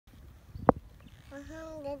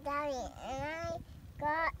The daddy, and I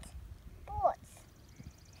got boots.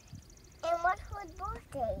 And what's her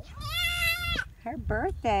birthday? Her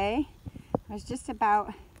birthday was just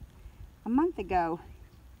about a month ago.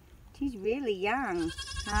 She's really young,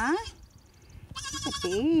 huh? She's a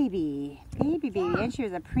baby. Baby. Yeah. And she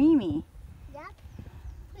was a preemie. Yep,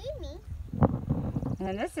 preemie. And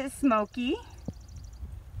then this is Smoky.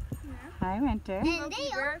 Yeah. Hi, Winter. And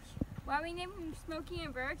Smoky Birch. Why we named him Smoky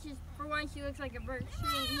and Birch is, for one, she looks like a birch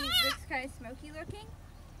tree and he looks kind of smoky looking.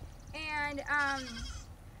 And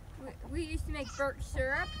we used to make birch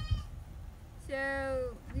syrup.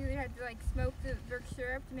 So we would have to like smoke the birch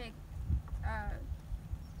syrup to make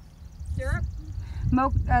syrup.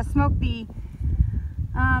 Smoke the,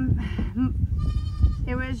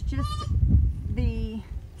 it was just the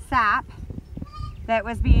sap that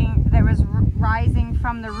was rising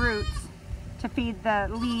from the roots to feed the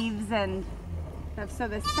leaves, and so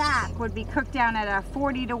the sap would be cooked down at a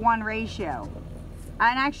 40-to-1 ratio,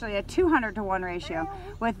 and actually a 200-to-1 ratio.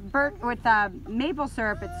 With maple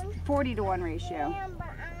syrup, it's 40-to-1 ratio,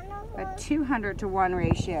 a 200-to-1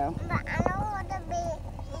 ratio. But I don't want the baby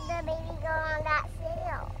go on that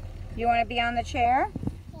field. You want to be on the chair?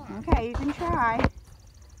 Yeah. Okay, you can try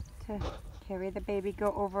to carry the baby,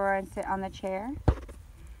 go over and sit on the chair.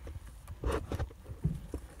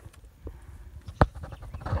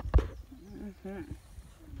 So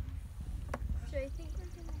I think we're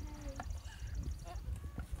gonna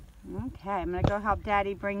have. Okay, I'm gonna go help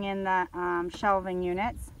Daddy bring in the shelving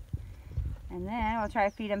units, and then we'll try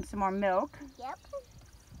to feed him some more milk. Yep.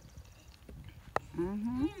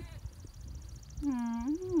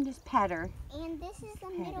 Just pet her. And this is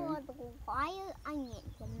the middle of the wild onion.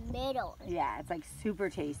 The middle. Yeah, it's like super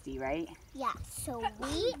tasty, right? Yeah, so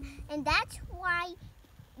sweet. And that's why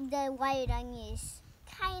the wild onion is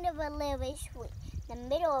kind of a little bit sweet. The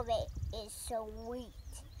middle of it is sweet.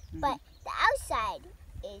 But the outside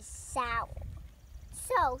is sour.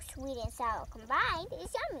 So sweet and sour combined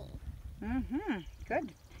is yummy.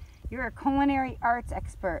 Good. You're a culinary arts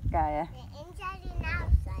expert, Gaia. The inside and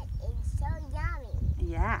outside is so yummy.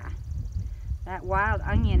 Yeah. That wild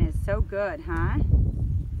onion is so good, huh?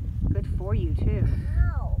 Good for you, too.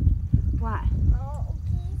 Ow. What? Oh,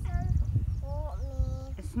 please don't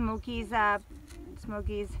hurt me.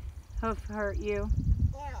 Smoky's hoof hurt you.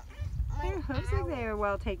 Yeah. Your hoofs look they were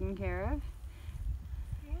well taken care of.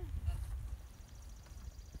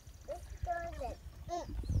 This does it.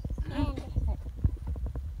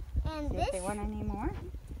 And See if they want any more?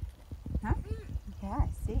 Huh? Yeah, I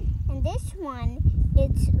see. And this one,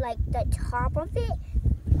 it's like the top of it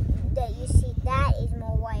that you see, that is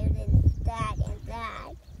more white than that and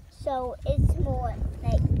that. So it's more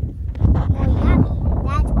like more yummy.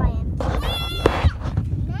 That's why I'm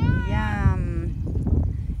eating. Yum.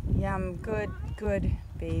 Yum. Good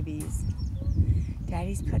babies.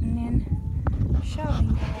 Daddy's putting in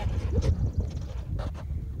shelving bed.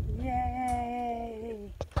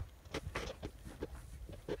 Yay.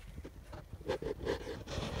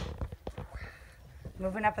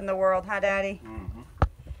 Moving up in the world, huh, Daddy?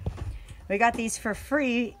 We got these for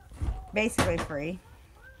free, basically free,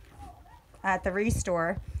 at the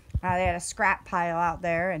Restore. They had a scrap pile out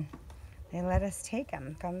there, and they let us take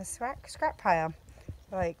them from the scrap pile.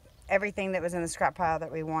 Like everything that was in the scrap pile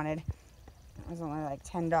that we wanted. It was only like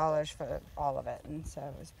 $10 for all of it, and so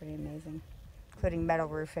it was pretty amazing, including metal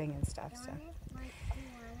roofing and stuff. So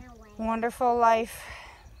wonderful life,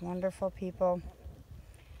 wonderful people.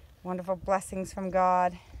 Wonderful blessings from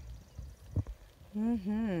God.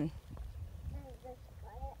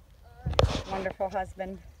 Wonderful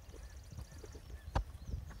husband.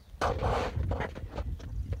 Have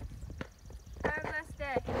a blessed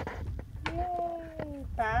day. Yay.